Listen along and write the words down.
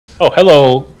Oh,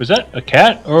 hello. Was that a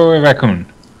cat or a raccoon?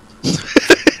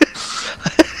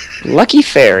 Lucky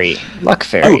fairy. Luck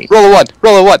fairy. Roll a 1.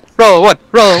 Roll a 1. Roll a 1.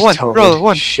 Roll a 1. Toad, Roll a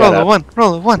 1. shut Roll a up. 1.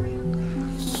 Roll a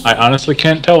 1. I honestly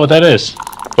can't tell what that is,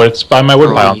 but it's by my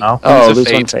wood pile now. Oh, Lose a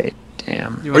lose one fate. fate.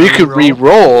 Damn. Or you could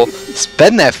re-roll,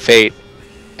 spend that fate,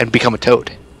 and become a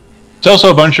toad. It's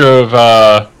also a bunch of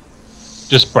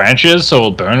just branches, so it'll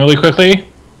burn really quickly.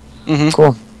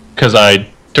 Cool. Because I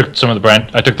took some of the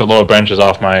I took the lower branches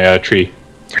off my tree.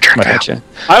 Your turn, My- pal. Gotcha.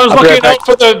 I was I'll be looking right out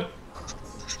for the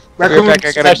raccoon back,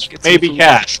 I gotta slash get some maybe food.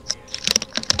 cat.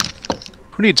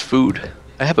 Who needs food?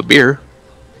 I have a beer.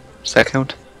 Does that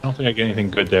count? I don't think I get anything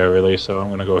good there really, so I'm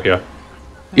gonna go here.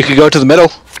 You could go to the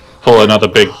middle. Pull another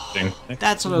big thing.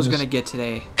 That's what I was gonna get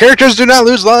today. Characters do not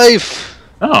lose life.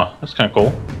 Oh, that's kind of cool.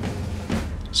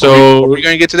 What So were you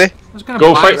gonna get today? I was gonna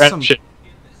go buy fight some. random shit.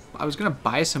 I was gonna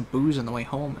buy some booze on the way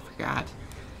home. I forgot.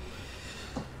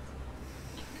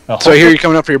 Oh, So I hear you're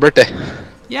coming up for your birthday.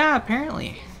 Yeah,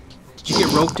 apparently. Did you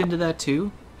get roped into that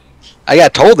too? I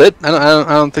got told it. I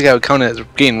don't think I would count it as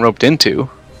getting roped into.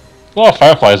 a lot of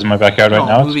fireflies in my backyard right No,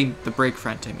 now. It's moving the brake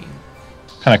front. I mean.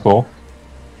 kind of cool.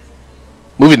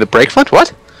 Moving the brake front?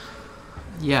 What?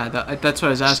 Yeah, that's what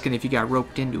I was asking if you got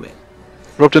roped into it.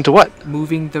 Roped into what?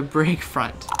 Moving the brake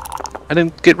front. I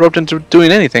didn't get roped into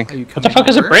doing anything. Are you What the coming fuck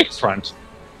is a over? brake front?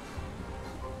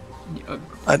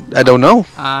 I don't know.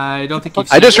 I don't think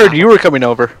you've I just seen heard it. you were coming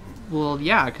over. Well,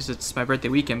 yeah, because it's my birthday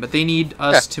weekend, but they need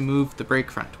us to move the brake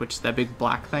front, which is that big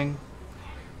black thing.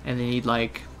 And they need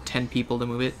like 10 people to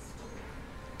move it.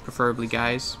 Preferably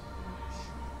guys.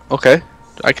 Okay.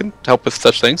 I can help with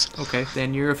such things. Okay,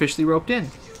 then you're officially roped in.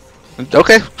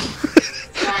 Okay.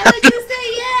 Why would you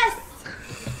say yes?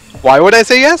 Why would I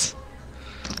say yes?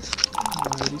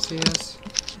 Why did you say yes?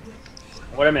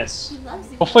 What I miss? He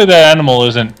loves you. Hopefully that animal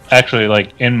isn't actually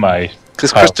like in my.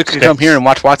 Because Oh, Krista could come here and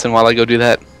watch Watson while I go do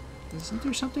that. Isn't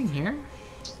there something here?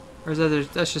 Or is that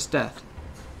that's just death?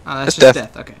 Oh, that's That's just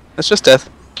death. death. Okay. That's just death.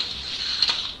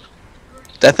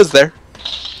 Death is there.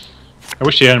 I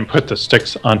wish you hadn't put the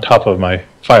sticks on top of my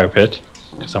fire pit,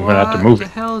 because I'm gonna have to move What it.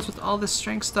 the hell is with all this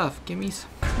strength stuff? Give me some.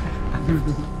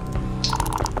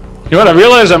 You know what? I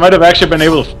realized I might have actually been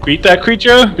able to beat that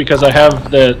creature because I have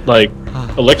the like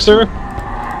elixir.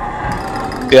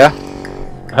 Yeah.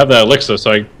 I have that elixir,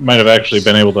 so I might have actually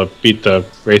been able to beat the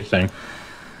wraith thing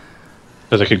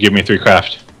because it could give me 3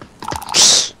 craft.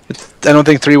 I don't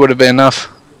think 3 would have been enough.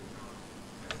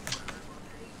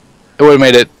 It would have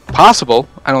made it possible.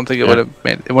 I don't think it Yeah. would have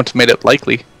made it. Wouldn't have made it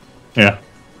likely. Yeah,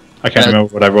 I can't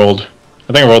remember what I rolled.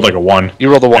 I think I rolled like a 1. You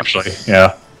rolled a 1. Actually,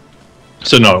 yeah.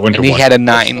 So no, it went And to he 1. had a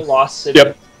What's 9. the lost city?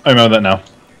 Yep, I remember that now.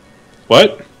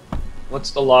 What?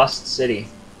 What's the lost city?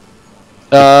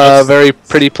 Very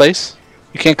pretty place.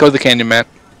 You can't go to the canyon, Matt.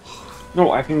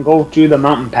 No, I can go to the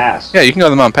mountain pass. Yeah, you can go to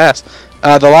the mountain pass.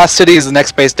 The lost city is the next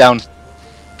space down,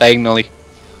 diagonally.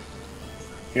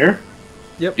 Here?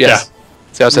 Yep. Yes.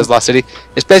 See how it says lost city?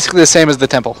 It's basically the same as the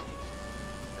temple,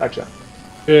 Gotcha.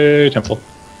 Temple.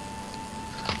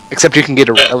 except you can get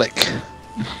a relic.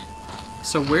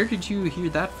 So where did you hear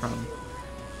that from?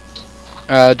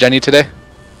 Jenny today.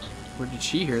 Where did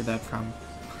she hear that from?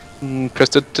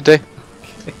 Krista today.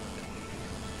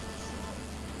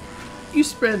 You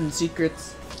spreading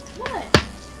secrets. What?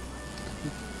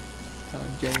 Telling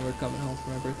Jenny we're coming home for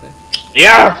my birthday.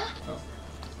 Yeah!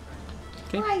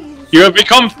 Why you You have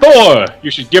become Thor!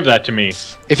 You should give that to me.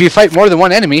 If you fight more than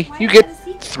one enemy, Why you is get that a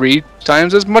secret? 3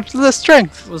 times as much of the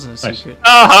strength. It wasn't a Nice. secret.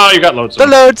 Aha, you got loads The of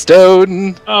them.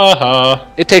 lodestone. Aha.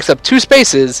 It takes up 2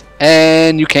 spaces,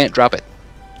 and you can't drop it.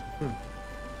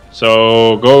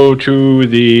 So go to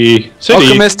the city.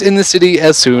 Alchemist in the city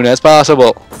as soon as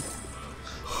possible.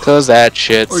 Cause that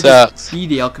shit Or sucks. just be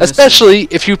the alchemist. Especially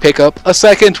if you pick up a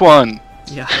second one.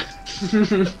 Yeah.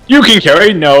 You can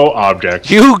carry no object.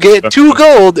 You get 2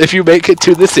 gold if you make it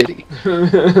to the city.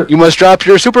 You must drop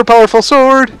your super powerful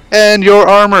sword and your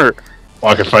armor.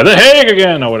 Well, I can fight the Hague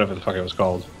again, or whatever the fuck it was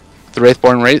called. The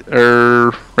Wraithborn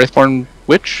Wraithborn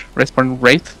Witch? Wraithborn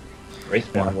Wraith?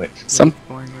 Wraithborn Witch. Some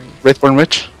Boring rate. Wraithborn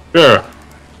Witch? Sure.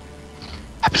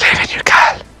 I believe in you,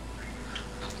 Kyle.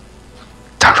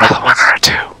 Don't roll a 1 or a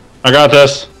 2. I got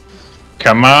this.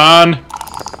 Come on.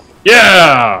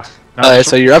 Yeah!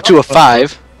 So you're up to a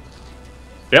 5.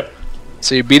 Yep.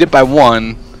 So you beat it by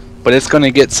 1, but it's going to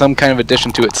get some kind of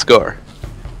addition to its score.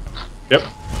 Yep.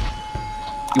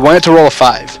 You want it to roll a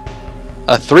 5.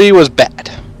 A 3 was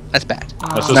bad. That's bad.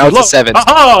 This Now is it's a low. 7.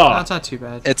 Aha! That's not too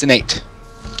bad. It's an 8.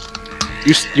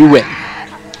 You win.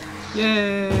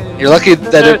 Yay! You're lucky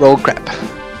that it rolled crap.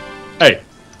 Hey,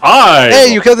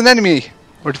 Hey, you killed an enemy!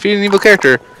 Or defeated an evil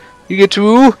character. You get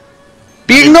to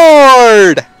be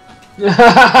ignored!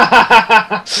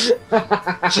 Well,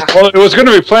 it was going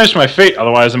to replenish my fate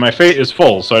otherwise, and my fate is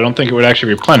full, so I don't think it would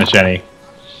actually replenish any.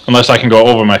 Unless I can go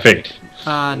over my fate.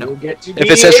 No. If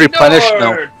it says replenish,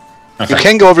 no. Okay. You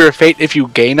can go over your fate if you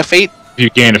gain a fate, If you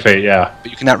gain a fate, yeah. but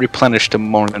you cannot replenish to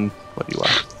more than what you are.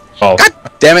 Oh. God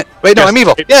damn it! Wait, no, Yes. I'm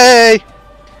evil. Yay!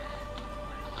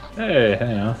 Hey,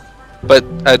 hang on. But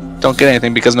I don't get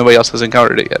anything because nobody else has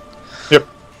encountered it yet. Yep.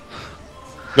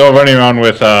 Go running around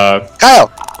with,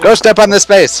 Kyle, go step on this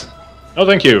space. no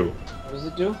thank you. What does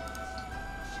it do?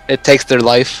 It takes their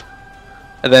life,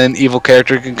 and then an evil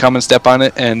character can come and step on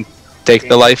it and take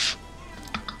the life.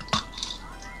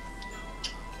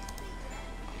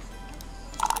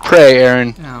 Pray,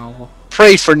 Aaron. Ow.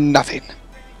 Pray for nothing.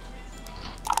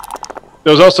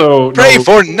 There's also Pray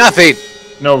for nothing.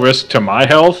 no risk to my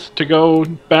health to go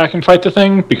back and fight the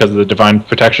thing because of the divine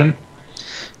protection.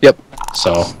 Yep.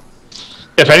 So,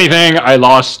 if anything, I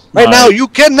lost Right my now, you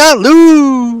cannot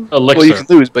lose. elixir. Well, you can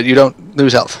lose, but you don't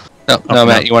lose health. No, Oh, no, no.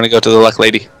 Matt, you want to go to the Luck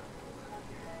Lady.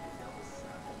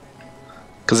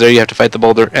 Because there you have to fight the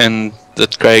boulder and the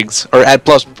Craigs. Or add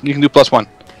plus, you can do +1.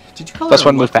 Did you call Plus her a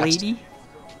one move luck fast. lady?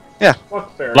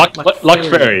 Fuck fairy. Luck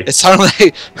fairy. It sounded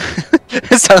like,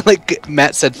 it sounded like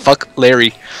Matt said, fuck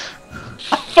Larry.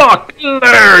 Fuck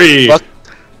Larry. Fuck.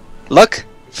 Luck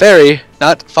Fairy,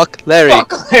 not fuck Larry.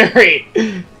 Fuck Larry.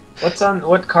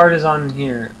 What card is on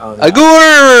here? Oh, that.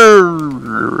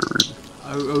 Agur!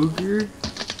 Ogre?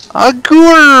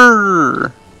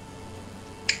 Agur!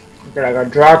 Okay, I gotta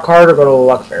draw a card or go to the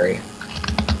Luck Fairy.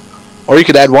 Or you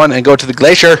could add 1 and go to the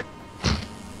glacier.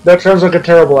 That sounds like a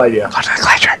terrible idea. Go to the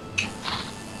glacier.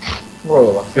 Roll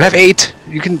the Luck You have 8.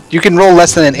 You can roll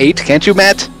less than an 8, can't you,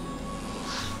 Matt?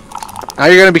 Now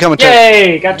you're gonna become a turtle.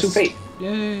 Yay! Got 2 fate.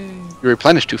 Yay. You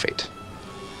replenish 2 fate.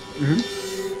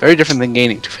 Very different than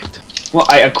gaining 2 fate. Well,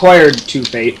 I acquired 2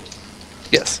 fate,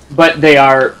 Yes. but they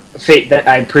are fate that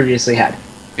I previously had.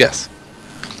 Yes.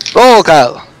 Roll,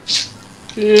 Kyle.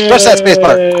 Press that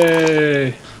spacebar.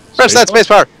 Yay. Press that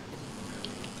spacebar.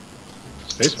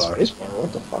 Spacebar. Spacebar,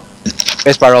 what the fuck?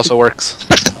 Spacebar also works.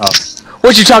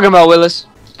 What you talking about, Willis?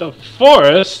 The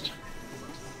forest.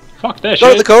 Fuck that Go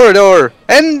to shit. the corridor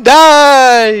and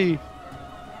die.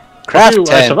 Craft Phew, I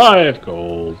 10. survived.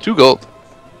 Gold. 2 gold.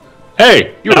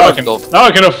 Hey, You now I have can gold. now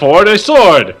I can afford a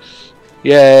sword.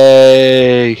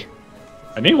 Yay.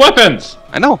 I need weapons.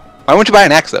 I know. Why wouldn't you buy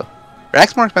an axe, though? Are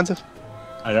axes more expensive?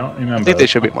 I don't remember. I think they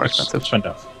should be more expensive. Let's find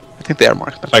out. I think they are more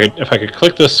expensive. If I could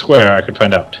click this square, I could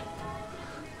find out.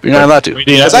 But you're not allowed to. We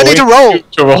Because I need to roll.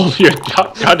 To roll your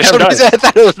goddamn For some dice. reason, I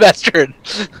thought it was Matt's turn.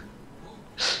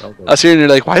 I was hearing you're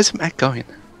like, why isn't Matt going?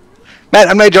 Matt,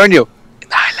 I'm gonna join you. In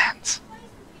the Highlands.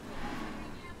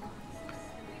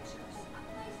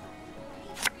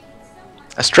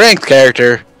 A strength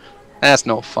character. That's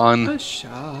no fun. A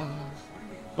shot.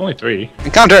 Only 3.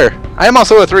 Encounter. I am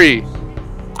also a 3.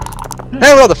 And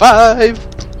I rolled a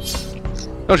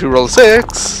 5. Don't you roll a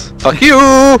 6. Fuck you.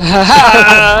 Fuck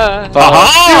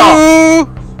Aha!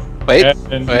 you. Wait.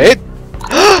 And- Wait.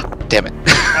 Damn it.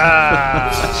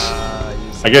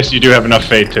 I guess you do have enough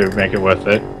fate to make it worth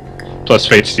it. Plus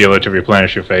fate stealer to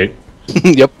replenish your fate.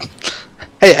 Yep.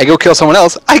 Hey, I go kill someone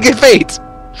else. I get fate.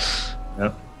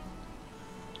 Yep.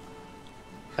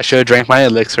 I should have drank my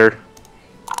elixir.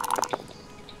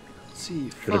 Let's see,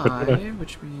 Should've put that 5,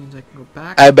 which means I can go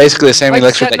back. I have basically the same Like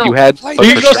elixir that you Sentinel. had. Like but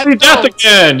You for can go sure. see death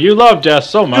again! You love death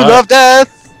so much. You love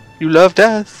death. You love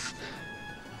death.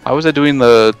 Why was I doing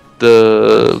the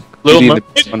Little Beauty and the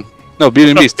Mermaid? Beast one? No, Beauty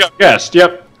and the Beast. Yes,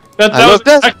 yep. That I was love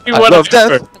death. exactly I what love death.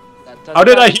 heard. How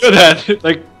did I hear that?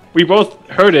 Like, we both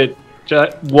heard it.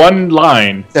 Just one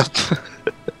line. Yep.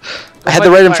 I had the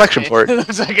right inflection for it.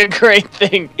 Looks like a great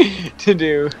thing to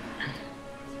do.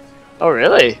 Oh,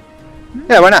 really?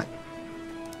 Yeah, why not?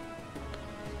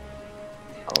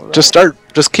 Alright.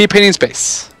 Just keep hitting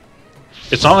space.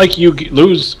 It's not like you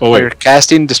lose. Oh, While you're wait.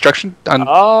 casting destruction on.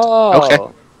 Oh. Okay.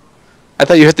 I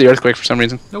thought you hit the earthquake for some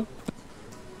reason.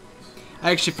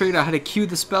 I actually figured out how to cue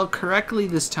the spell correctly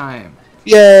this time.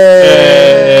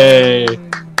 Yay! Yay!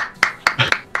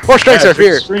 4 strengths Yeah, are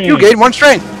here. extreme. You gain 1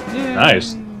 strength. Yay.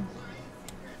 Nice.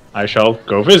 I shall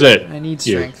go visit. I need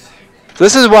you. strength.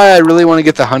 This is why I really want to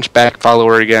get the Hunchback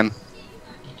follower again.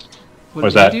 What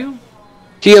What's did that? he do?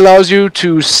 He allows you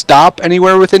to stop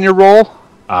anywhere within your roll. So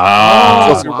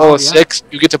Ah. if you wow, roll a yeah. 6,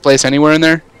 you get to place anywhere in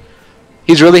there.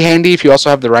 He's really handy if you also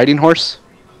have the riding horse.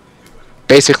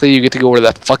 Basically, you get to go where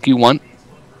the fuck you want.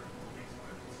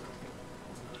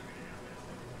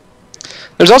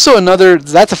 There's also another,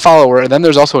 that's a follower, and then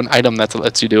there's also an item that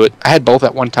lets you do it. I had both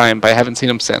at one time, but I haven't seen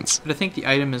them since. But I think the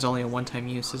item is only a one-time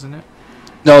use, isn't it?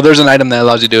 No, there's an item that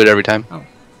allows you to do it every time. Oh.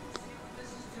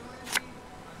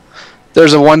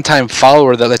 There's a one-time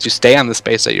follower that lets you stay on the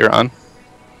space that you're on.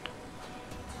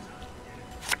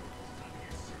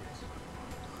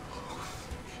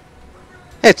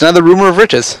 Hey, it's another rumor of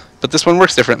riches, but this one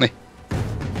works differently.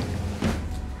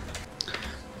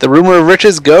 The rumor of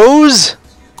riches goes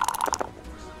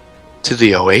to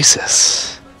the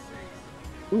Oasis.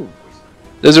 Ooh.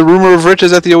 There's a rumor of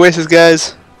riches at the Oasis,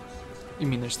 guys. You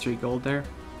mean there's 3 gold there?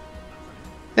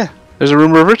 Yeah, there's a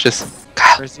rumor of riches.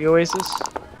 Where's the oasis?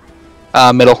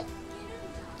 Middle.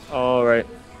 Oh, right.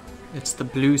 It's the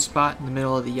blue spot in the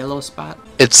middle of the yellow spot.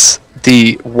 It's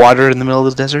the water in the middle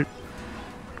of the desert.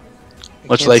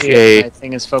 Much Can't like see it. a My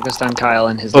thing is focused on Kyle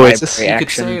and his Oasis? library You could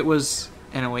action. say it was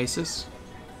an oasis.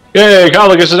 Yay,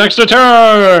 Kyle gets an extra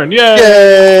turn! Yay!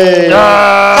 Yay!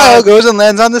 Kyle goes and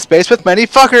lands on the space with many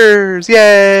fuckers! Yay!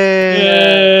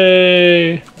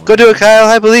 Yay! Go do it, Kyle.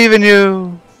 I believe in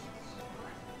you.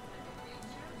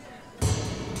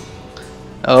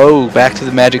 Oh, back to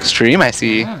the magic stream. I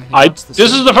see. Yeah, he wants the This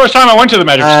same. is the first time I went to the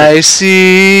Magic Street. I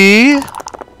see.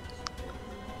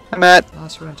 I'm at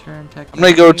Last run turn, tech. I'm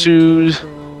gonna go to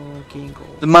gain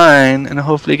gold. the mine and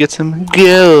hopefully get some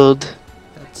gold.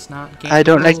 That's not gain I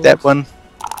don't like gold. that one.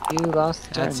 You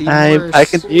lost That's turn. even worse. I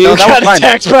can. You no, that got one's fine.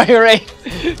 attacked by a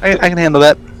wraith. I can handle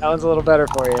that. That one's a little better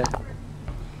for you.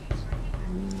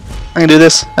 I can do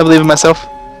this. I believe in myself.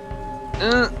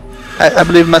 I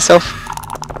believe in myself.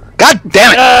 God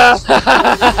damn it!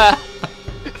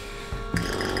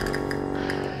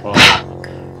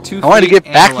 I wanted to get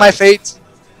back my fate.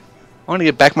 I want to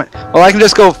get back my. Well, I can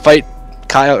just go fight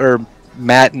Kyle or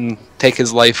Matt and take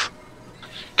his life.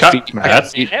 Cut,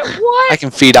 Matt. What? I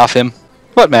can feed off him.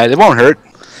 What, Matt? It won't hurt.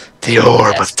 The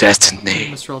orb of You destiny.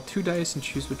 must roll 2 dice and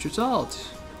choose which result.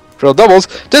 Roll doubles.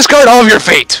 Discard all of your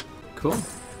fate. Cool.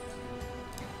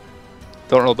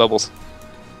 Don't roll doubles.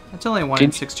 That's only a 1 Can-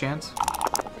 in 6 chance.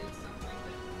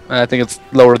 I think it's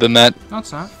lower than that. No,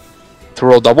 it's not. To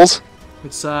roll doubles.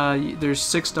 It's there's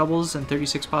 6 doubles and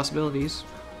 36 possibilities.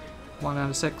 1 out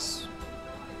of 6.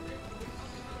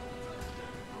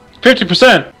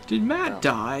 50%! Did Matt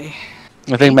die?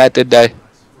 I think Matt did die.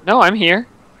 No, I'm here.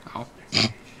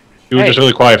 You were Hey. just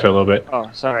really quiet for a little bit. Oh,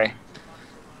 sorry.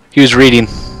 He was reading.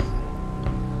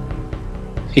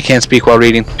 He can't speak while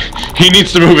reading. He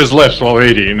needs to move his lips while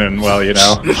reading, and well, you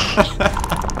know.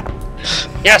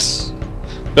 Yes!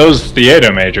 Those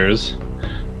theater majors.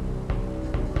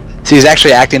 So he's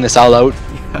actually acting this all out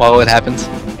while it happens.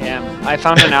 Yeah, I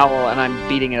found an owl and I'm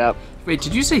beating it up. Wait,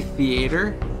 did you say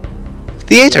theater?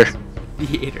 Theater.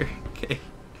 Theater. Okay.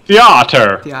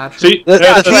 Theater! Theater. See? The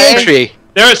There it says- theatre.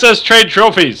 there it says trade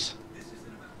trophies.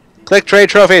 Click trade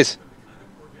trophies.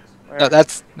 No,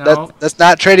 No. that's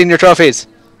not trading your trophies.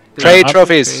 Trade not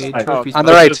trophies. Trade Right. trophies. On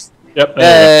the right. Yep,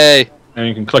 there you Yay! go. And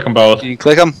you can click them both. You can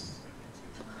click them.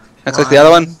 And click the other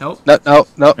one. Nope. No.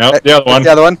 Nope, the other Click one.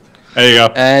 The other one. There you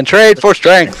go. And trade for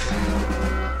strength.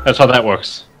 That's how that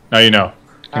works. Now you know.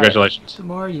 Congratulations. The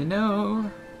more you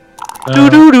know. Do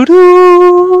do do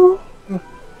do.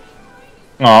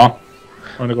 Aw.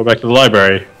 I want to go back to the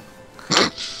library.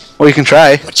 Well, you can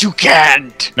try. But you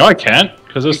can't! No, I can't,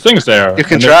 because there's things there. You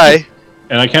can and they're- try.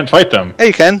 And I can't fight them. Yeah,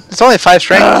 you can. It's only 5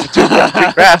 strength. 2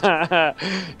 craft.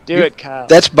 Do it, Kyle.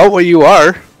 That's about what you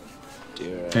are. Do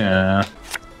it. Yeah.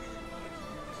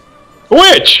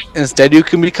 Witch! Instead, you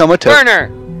can become a toad.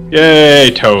 Burner!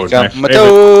 Yay, Toad. my Become a favorite.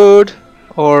 toad.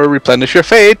 Or replenish your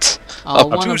fate. Oh, Up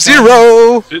one to of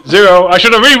 0. 0. I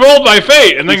should have re-rolled my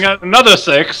fate and then got another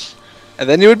 6. And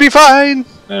then you would be fine.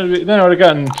 Then I would have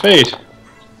gotten fate.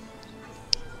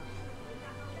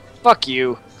 Fuck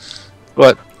you.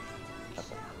 What?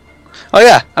 Oh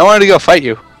yeah, I wanted to go fight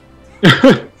you.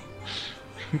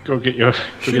 Go get your. Go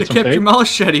Should get have some kept fate. your mouth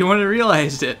shut. You wouldn't have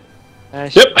realized it.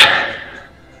 Yep.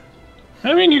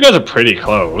 I mean, you guys are pretty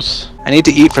close. I need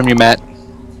to eat from you, Matt.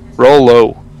 Roll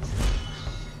low.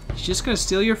 She's just gonna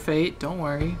steal your fate. Don't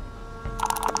worry.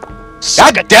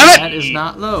 God damn it! That is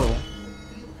not low.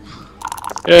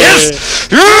 Yay. Yes!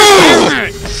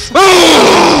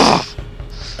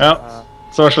 Well,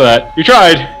 so much for that. You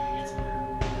tried.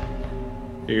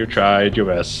 You tried your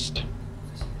best.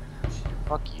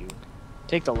 Fuck you.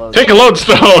 Take the load. Take a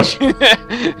lodestone.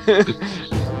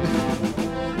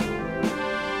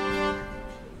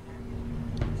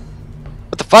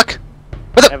 What the fuck?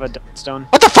 I have a stone.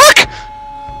 What the fuck?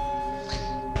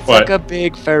 What? Like a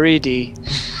big furry D.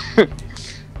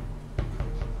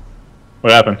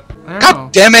 What happened? I don't know.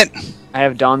 God damn it! I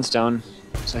have Dawnstone,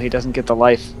 so he doesn't get the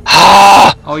life.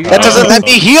 Ah! Oh, you're That doesn't let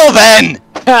me heal then!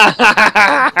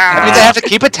 That I means I have to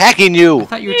keep attacking I you!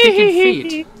 thought you were taking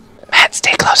fate. Matt,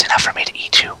 stay close enough for me to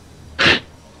eat you.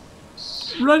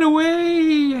 Run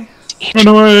away! Each. Run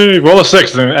away! Roll a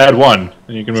 6, then add 1,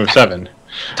 and you can move 7.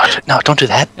 Don't do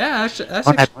that. Yeah, actually, that's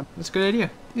Don't add one. a good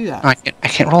idea. Do that. No, I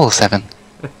can't roll a 7.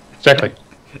 Exactly.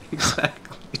 Exactly.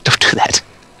 Don't do that.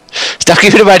 Stop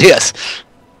giving him ideas.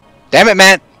 Damn it,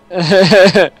 Matt.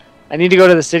 I need to go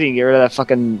to the city and get rid of that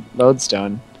fucking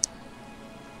lodestone.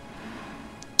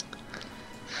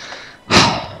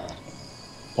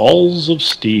 Balls of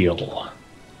steel.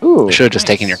 Ooh. I should have just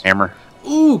Nice. taken your hammer.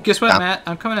 Ooh, guess what, Yeah. Matt?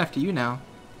 I'm coming after you now.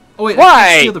 Oh wait, I Why?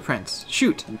 can't steal the prince.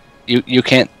 Shoot. You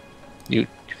can't. You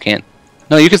can't.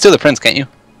 No, you can steal the prince, can't you?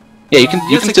 Yeah, you can.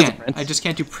 You Yes, can I steal the can. prince. I just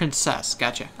can't do princess.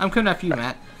 Gotcha. I'm coming after you,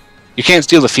 Matt. You can't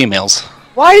steal the females.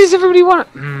 Why does everybody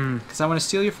want to... Because I want to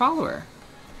steal your follower.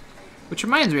 Which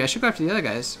reminds me, I should go after the other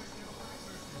guys.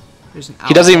 There's an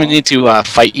He doesn't even owl. need to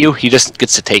fight you. He just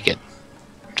gets to take it.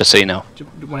 Just so you know.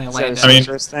 When I Is land that I a mean-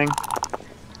 first thing?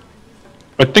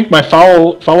 I think my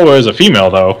follower is a female,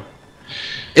 though.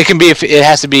 It can be. If it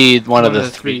has to be one of One the of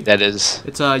the three. three. That is.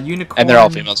 It's a unicorn. And they're all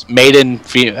females. Maiden,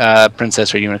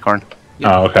 princess, or unicorn.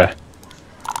 Yep. Oh, okay.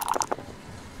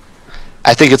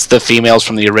 I think it's the females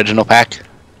from the original pack.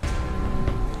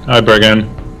 Hi, Brigham.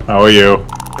 How are you?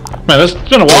 Man, this has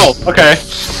been a while. Okay.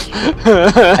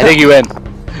 I think you win.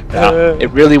 Yeah. It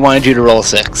really wanted you to roll a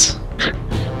 6.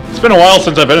 It's been a while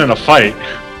since I've been in a fight.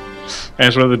 And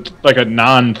it's really like a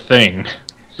non-thing.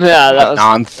 Yeah, that was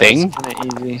non-thing?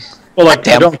 kind of easy. Well, like, I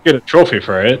Damn. don't get a trophy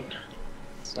for it.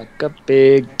 It's like a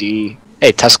big D.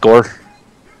 Hey, Tuskor.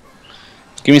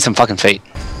 Give me some fucking fate.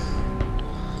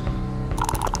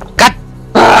 God!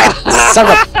 Son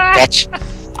of a bitch!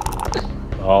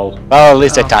 Oh. Well, at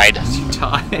least I died. You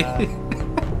die.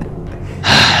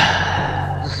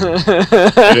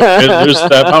 It lose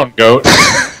that mountain goat.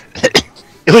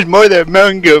 It was more than a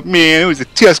mango, man. It was a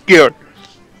Tuskor.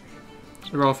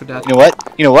 Roll for death. You know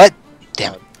what? You know what?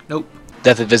 Damn it. Nope.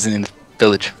 Death is visiting the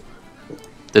village.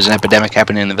 There's an epidemic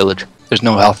happening in the village. There's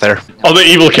no health there. All the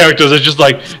evil characters are just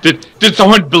like, did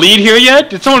someone bleed here yet?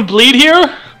 Did someone bleed here?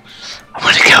 I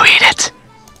want to go eat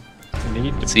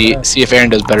it. See if Aaron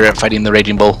does better at fighting the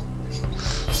Raging Bull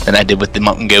than I did with the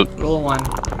mountain goat. Roll a 1.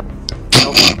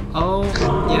 Nope. Oh,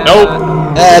 yeah.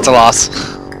 Nope. That's a loss.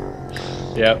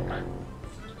 Yep.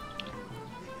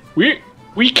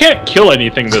 We can't kill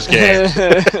anything this game.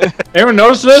 Anyone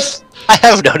notice this? I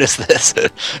have noticed this.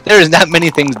 There is not many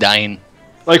things dying.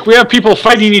 Like, we have people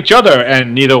fighting each other,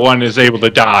 and neither one is able to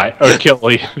die or kill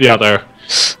the other.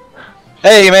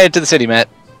 Hey, you made it to the city, Matt.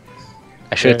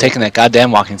 I should have Okay. taken that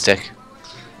goddamn walking stick.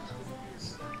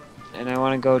 And I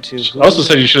want to go to... I also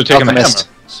said you should have taken Alchemist.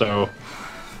 the hammer. So,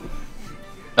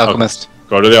 Alchemist.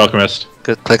 go to the alchemist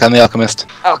Click on the alchemist.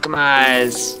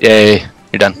 Alchemize. Yay,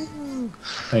 you're done.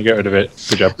 and get rid of it.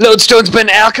 Good job. Lodestone's been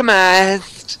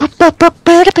alchemized.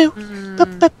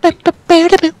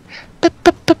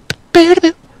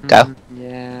 Go.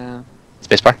 Yeah.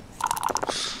 Spacebar.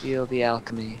 Feel the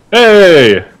alchemy.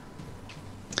 Hey!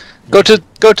 Go to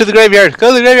the graveyard. Go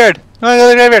to the graveyard. Go to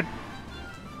the graveyard.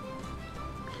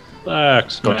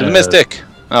 Relax. Go to the mystic.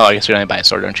 Oh, I guess you're only buying a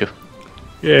sword, aren't you?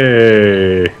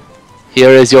 Yay! Here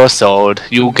is your sword.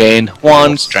 You gain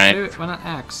 1 strength. Wait, why not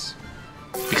axe?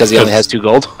 Because he only has 2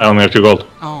 gold. I only have 2 gold.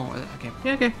 Oh, okay.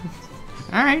 Yeah, okay.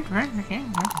 Alright, okay.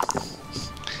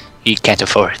 He can't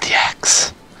afford the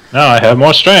axe. Now I have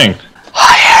more strength.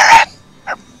 Hi, Aaron.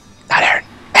 Or, not Aaron.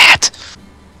 Matt.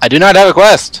 I do not have a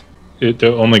quest.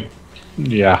 The only...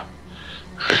 Yeah.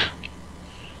 How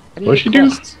do What'd you she do?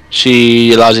 quest?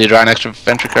 She allows you to draw an extra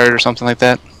adventure card or something like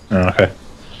that. Oh, okay.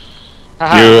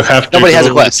 Haha. You have to Nobody has a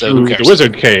go quest, so who to cares? the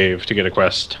wizard cave to get a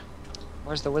quest.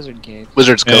 Where's the wizard cave?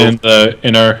 Wizard's Cove. In the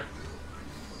inner...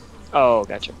 Oh,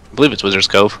 gotcha. I believe it's Wizard's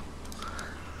Cove.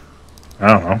 I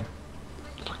don't know.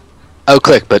 I would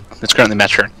click, but it's currently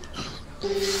Matt's turn.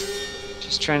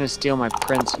 Just trying to steal my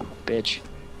prince, you bitch.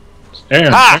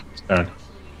 Aaron, Ah! turn.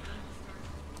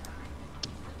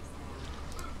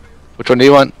 Which one do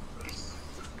you want?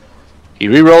 He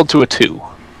re-rolled to a 2.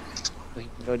 We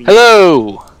can go to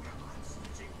Hello!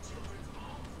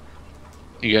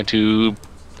 You going to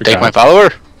take my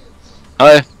follower?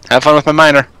 Hi, have fun with my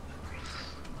miner.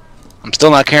 I'm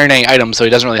still not carrying any items, so he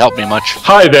doesn't really help me much.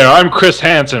 Hi there, I'm Chris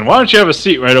Hansen. Why don't you have a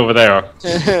seat right over there?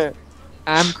 you.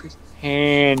 I'm Chris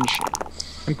Hansen.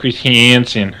 I'm Chris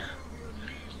Hansen.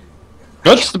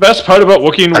 What's the best part about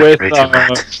working with...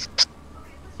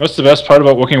 what's the best part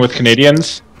about working with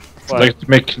Canadians? I What? like to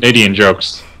make Canadian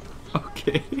jokes.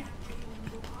 Okay.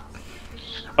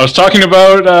 I was talking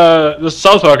about the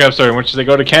South Park episode in which they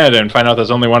go to Canada and find out there's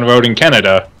only one road in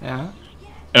Canada. Yeah.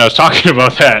 And I was talking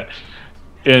about that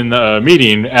in the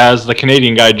meeting as the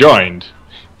Canadian guy joined.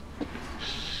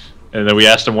 And then we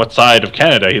asked him what side of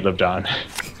Canada he lived on.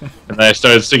 And then I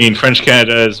started singing French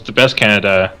Canada is the best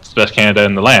Canada. It's the best Canada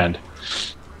in the land.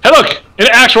 Hey look! An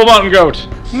actual mountain goat!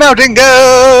 Mountain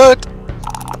goat!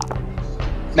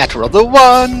 Matt rolled a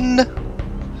 1.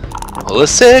 Roll a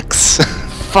 6.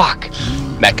 Fuck.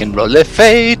 Matt can roll a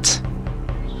fate.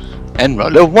 And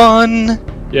roll a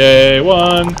 1. Yay,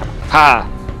 1.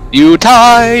 Ha. You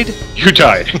tied. You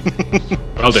tied.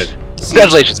 Well did.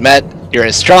 Congratulations, Matt. You're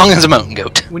as strong as a mountain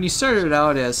goat. When you started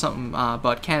out as something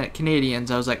about Canadians,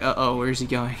 I was like, uh-oh, where's he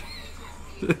going?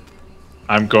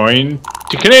 I'm going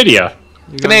to Canada.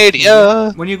 You're going to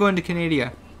Canada. When are you going to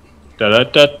Canada?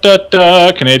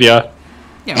 Da-da-da-da-da, Canada.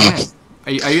 Yeah,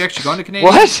 when? Are you actually going to Canada?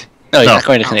 What? No, he's No. not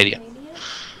going to Canada.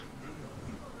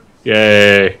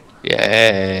 Yay.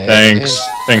 Yeah.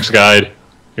 Thanks, guide.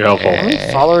 You're helpful. How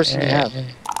many followers do you have?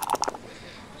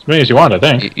 As many as you want, I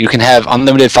think. You can have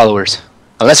unlimited followers.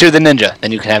 Unless you're the ninja,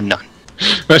 then you can have none.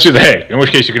 Unless you're the Hague, in which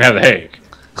case you can have the Hague.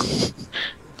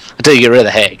 Until you get rid of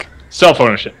the Hague.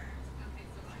 Self-ownership.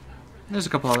 There's a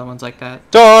couple other ones like that.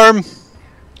 Storm!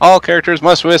 All characters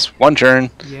must miss 1 turn.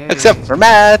 Yay. Except for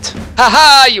Matt.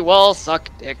 Haha, you all suck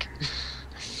dick.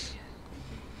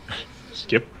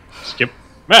 Skip.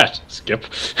 Matt, skip. Go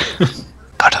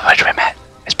to the wedge, Matt.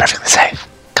 It's perfectly safe.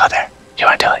 Go there. You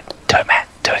want to do it? Do it, Matt.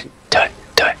 Do it. Do it.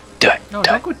 Do it. Do it. No, do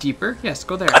don't it. go deeper. Yes,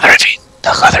 go there. Go the ravine.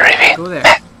 Don't go the ravine. Go there.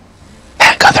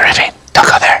 Matt, go the ravine. Don't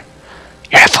go there.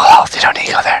 You're at full health. You don't need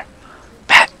to go there.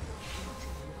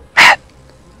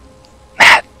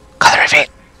 Matt, go the ravine.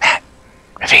 Matt,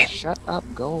 ravine. Shut up,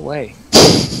 go away.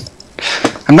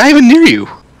 I'm not even near you.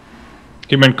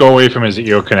 He meant go away from his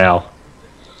ear canal.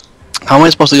 How am I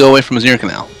supposed to go away from his ear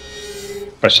canal?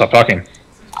 But stop talking.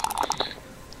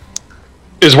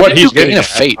 Is what he's getting a at.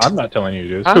 fate. I'm not telling you to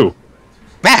do. Huh? Who?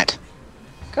 Matt,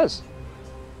 Cuz.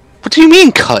 what do you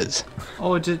mean, cuz?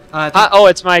 Oh, Oh,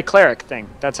 it's my cleric thing.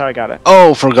 That's how I got it.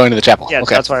 Oh, for going to the chapel. Yeah,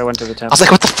 okay. that's why I went to the I temple. was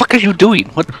like, what the fuck are you doing?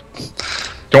 What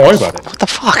Don't worry about it. the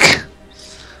fuck?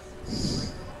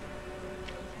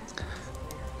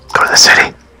 Go to the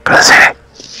city. Go to the city.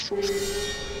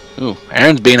 Ooh,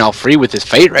 Aaron's being all free with his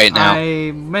fate right now.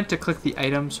 I meant to click the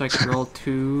item so I could roll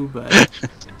 2, but...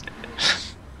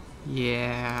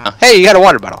 Yeah. Hey, you got a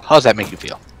water bottle. How does that make you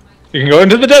feel? You can go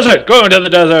into the desert. Go into the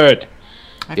desert.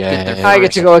 I have to Yeah. get there I get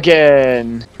first. to go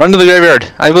again. Run to the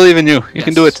graveyard. I believe in you. You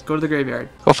can do Yes, it. Go to the graveyard.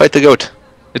 Go fight the goat.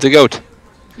 It's a goat.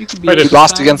 You can Wait, beat you You it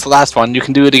lost this against the last one. You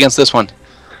can do it against this one.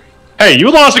 Hey,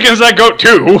 you lost against that goat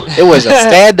too. It was a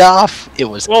standoff. It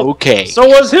was Well, okay. So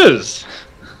was his.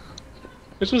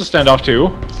 This was a standoff too.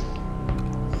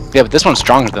 Yeah, but this one's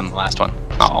stronger than the last one.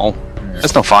 Oh,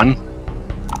 that's no fun.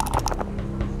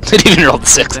 It even rolled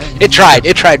 6. It tried.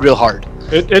 It tried real hard.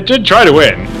 It did try to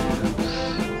win.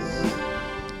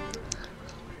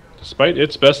 Despite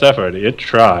its best effort, it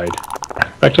tried.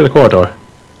 Back to the corridor.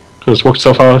 It's worked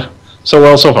so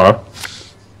well so far.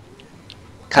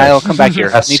 Kyle, come back here.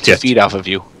 I That's need to it. feed off of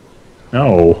you.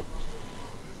 No.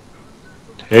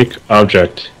 Take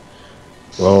object.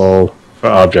 Roll for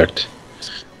object.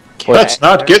 Let's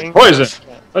not get poisoned.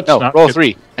 Let's No, not roll get-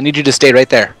 3. I need you to stay right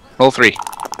there. Roll 3.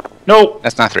 No.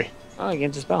 That's not 3. Oh,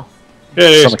 against a spell.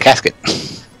 Yay. From a casket.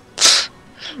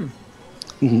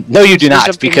 No, you do Switch not,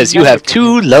 up the because you have magic.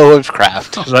 too low of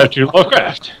craft. Because I have to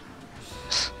Lovecraft.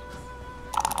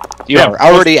 You Yeah, are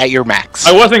already at your max.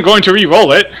 I wasn't going to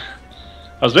re-roll it.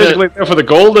 I was basically there for the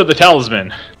gold of the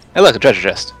talisman. Hey, look, a treasure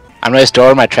chest. I'm going to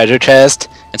store my treasure chest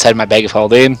inside my bag of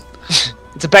holding.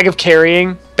 It's a bag of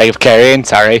carrying. Bag of carrying,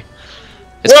 sorry.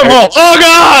 It's Wormhole! Oh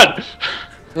god!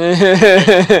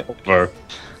 That's Over.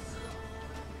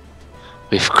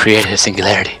 We've created a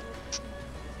singularity.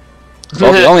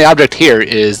 Well, the only object here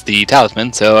is the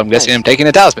talisman, so I'm guessing I'm taking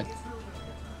a talisman.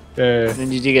 Yay.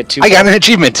 Then you do get 2. I got an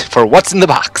achievement for what's in the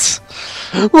box.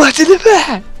 What's in the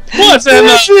bag? What's in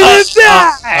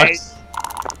the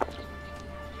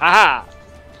Aha!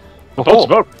 The boat's a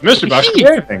boat. Mystery box could be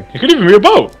anything. It could even be a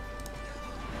boat.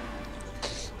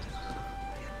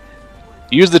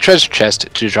 Use the treasure chest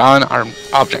to draw an arm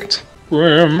object.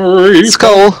 Memory.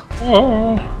 Skull.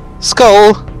 Oh.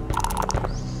 Skull.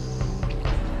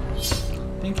 I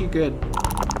think you're good.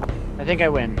 I think I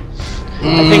win.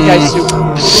 I think I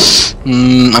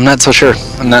super. I'm not so sure.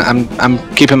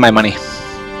 I'm keeping my money.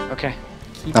 Okay.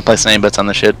 Not placing any bets on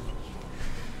the shit.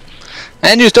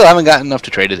 And you still haven't gotten enough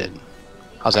to trade it in.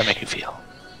 How's that make you feel?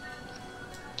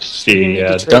 See,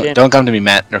 to trade in. Don't come to me,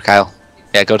 Matt or Kyle.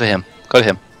 Yeah, go to him. Go to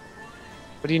him.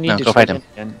 What do you need No, to go trade fight him.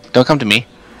 in? Don't come to me.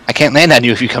 I can't land on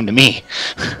you if you come to me.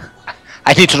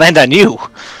 I need to land on you.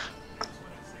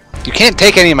 You can't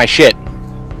take any of my shit.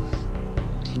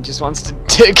 He just wants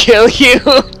to kill you.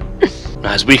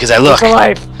 Not as weak as I look. It's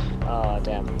alive.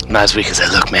 I'm not as weak as I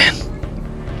look, man.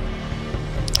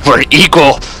 We're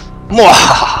equal.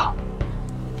 Mwah!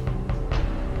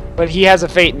 But he has a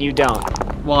fate and you don't.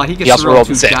 Well, he He gets also to roll rolled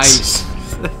 2 6. dice.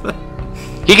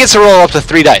 He gets to roll up to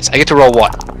 3 dice. I get to roll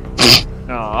 1.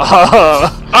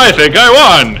 Oh. I think I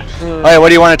won. Alright, what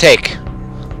do you want to take?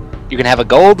 You can have a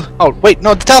gold? Oh, wait,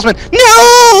 no, the talisman.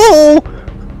 No!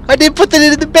 I didn't put that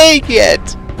into the bank yet.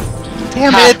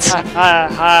 Damn it.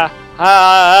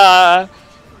 Ha.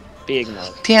 Big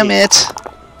no. Damn it.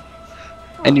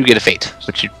 And you get a fate,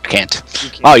 which you can't.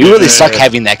 can't. Oh, you really suck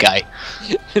having that guy.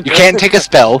 You can't take a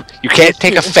spell. You can't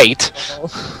take a fate.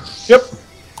 Yep.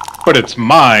 But it's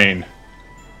mine.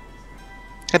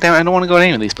 God damn it, I don't want to go to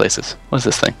any of these places. What's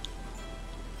this thing?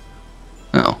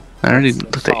 Oh, I already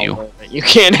looked at you. You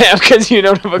can't have because you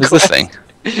don't have a What's class. this thing?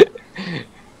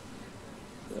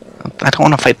 I don't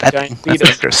want to fight that Giant thing. That's beetle.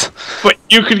 dangerous. But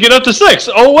you could get up to 6.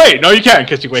 Oh wait, no you can't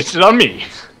because you wasted it on me.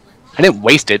 I didn't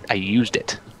waste it. I used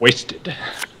it. Wasted.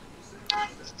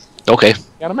 Okay.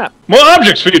 Got a map. More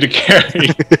objects for you to carry.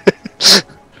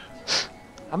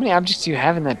 How many objects do you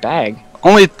have in that bag?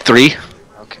 Only 3.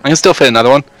 Okay. I can still fit another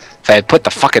one. If I had put the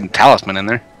fucking talisman in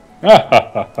there.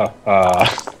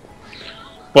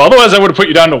 Well, otherwise I would have put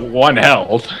you down to 1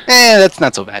 health. That's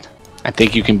not so bad. I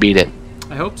think you can beat it.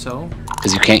 I hope so.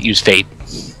 Because you can't use fate.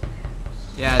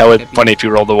 Yeah. That would be can't be- funny if you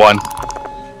rolled a 1.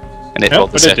 And it Yep, rolled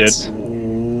a but 6. it did.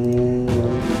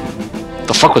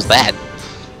 The fuck was that?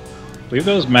 I believe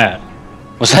that was Matt.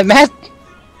 Was that Matt?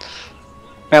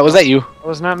 Matt, was that you? That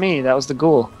was not me. That was the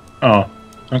ghoul. Oh,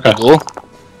 okay. A ghoul?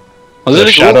 Was The it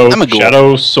a shadow, ghoul? I'm a ghoul.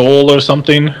 Shadow Soul or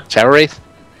something? I Shadow Wraith?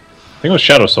 think it was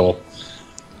Shadow Soul.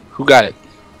 Who got it?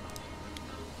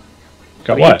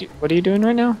 Got What what? are you what are you doing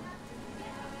right now?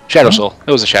 Shadow Soul.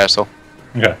 It was a Shadow Soul.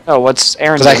 Okay. Oh, what's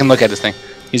Aaron's? Because I can look at this thing.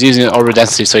 He's using over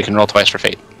density so he can roll twice for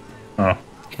fate. Oh.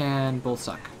 And both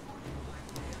suck.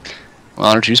 Well,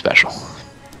 aren't you special?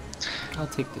 I'll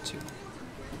take the 2.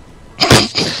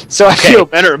 So I feel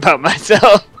better about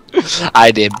myself.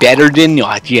 I did better than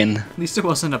Yakin. At least it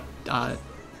wasn't a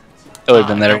It would have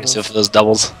been better doubles. if those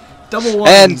doubles. double 1.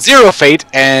 And 0 fate,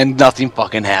 and nothing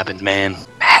fucking happened, man.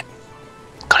 Matt,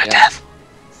 go to death.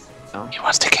 No. He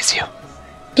wants to kiss you.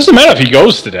 Doesn't matter if he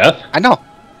goes to death. I know.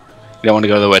 You don't want to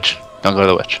go to the witch. Don't go to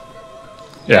the witch.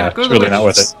 Yeah, go it's to the really not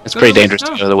witch. worth it. It's Go pretty to the dangerous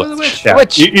witch. to No, go to the witch. Yeah,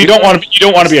 Witch. you don't want to. You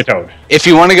don't want to be a toad. If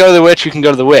you want to go to the witch, you can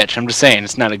go to the witch. I'm just saying,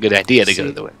 it's not a good idea to go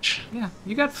to the witch. Yeah,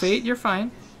 you got fate. You're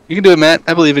fine. You can do it, Matt.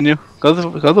 I believe in you. Go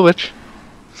to the witch.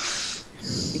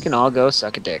 You can all go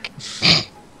suck a dick.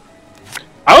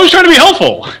 I was trying to be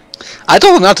helpful. I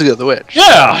told him not to go to the witch.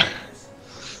 Yeah.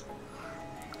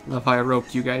 Love how I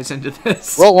roped you guys into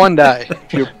this. Roll 1 die.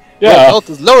 If your Yeah. health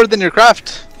is lower than your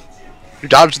craft, you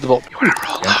dodge the bolt. You want to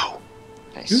roll low.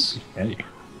 Nice. Hey.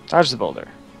 Dodge the boulder.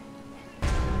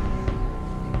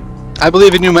 I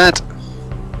believe in you, Matt.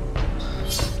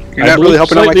 You're I not really believe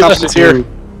helping out my slightly less confidence than here. you.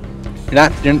 You're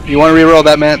not. You want to re-roll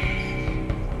that, Matt?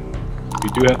 You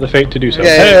do have the fate to do so. Yeah,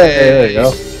 Hey, yeah, there you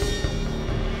go.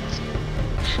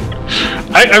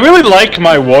 I really like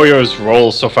my warrior's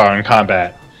rolls so far in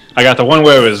combat. I got the one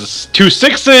where it was 2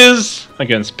 6s.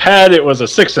 Against Pat, it was a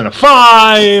 6 and a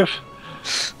 5.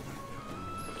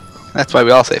 That's why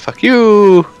we all say "fuck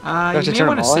you." have to You may turn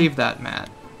want to them all in? save that, Matt.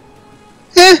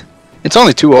 It's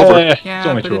only 2 over. Yeah, it's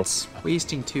only but 2 it's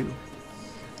wasting 2,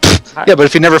 Yeah, but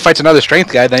if he never fights another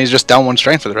strength guy, then he's just down 1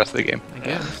 strength for the rest of the game. I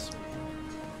guess.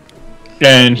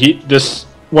 And this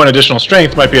one additional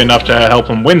strength might be enough to help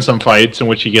him win some fights in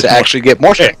which he gets To more. actually get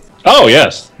more strength. Oh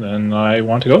yes, then I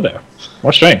want to go there.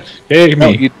 More strength. Yay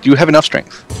No, me. you have enough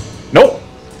strength. Nope.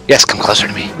 Yes, come closer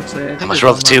to me. Actually, I think I must it's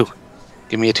roll the 2. unlocked.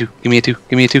 Give me a 2. Give me a 2.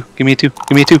 Give me a 2. Give me a 2.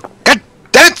 Give me a 2. God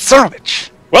damn it, son of a bitch!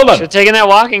 Well Should done. have taken that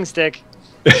walking stick.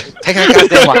 Taking a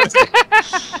goddamn walking stick.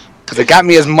 Because it got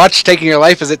me as much taking your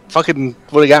life as it fucking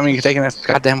would have got me taking that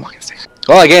goddamn walking stick.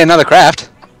 Well, I get another craft.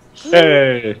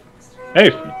 Hey. Hey,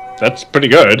 that's pretty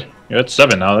good. You're at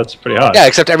 7 now. That's pretty high. Yeah,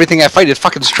 except everything I fight is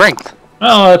fucking strength.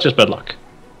 Oh, that's just bad luck.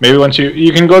 Maybe once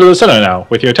you can go to the center now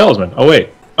with your talisman. Oh wait.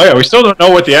 Oh yeah, we still don't know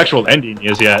what the actual ending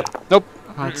is yet. Nope.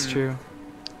 Oh, that's true.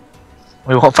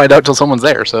 We won't find out till someone's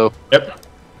there, so. Yep.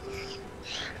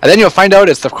 And then you'll find out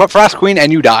it's the Frost Queen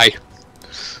and you die.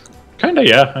 Kinda,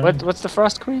 yeah. What's the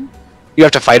Frost Queen? You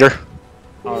have to fight her.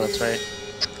 Oh, that's right.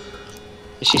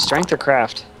 Is she strength or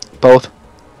craft? Both.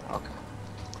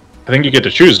 I think you get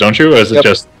to choose, don't you? Or is Yep. it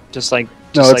just... Just like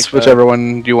No, just it's like whichever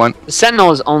one you want. The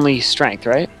Sentinel is only strength,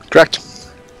 right? Correct.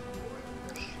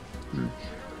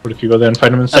 What if you go there and fight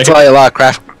him in That's second? why a lot of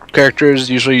craft characters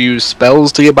usually use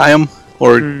spells to get by them,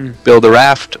 or build a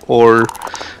raft, or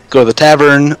go to the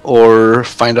tavern, or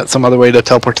find out some other way to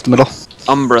teleport to the middle.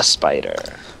 Umbra Spider.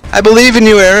 I believe in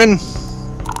you, Aaron.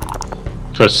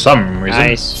 For some reason.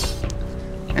 Nice.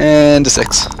 And a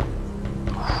 6.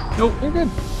 Nope. You're good.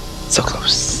 So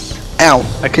close. Ow!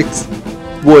 I kicked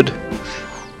wood.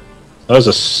 That was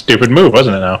a stupid move,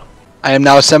 wasn't it now? I am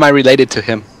now semi-related to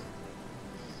him.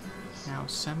 Now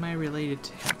semi-related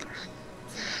to him.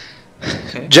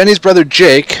 Okay. Jenny's brother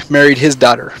Jake married his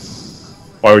daughter.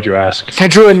 Why would you ask? I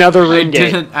drew another I ring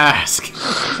gate. didn't ask.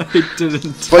 I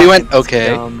didn't. Well, you went okay.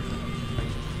 Um,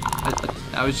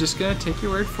 I was just gonna take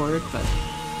your word for it, but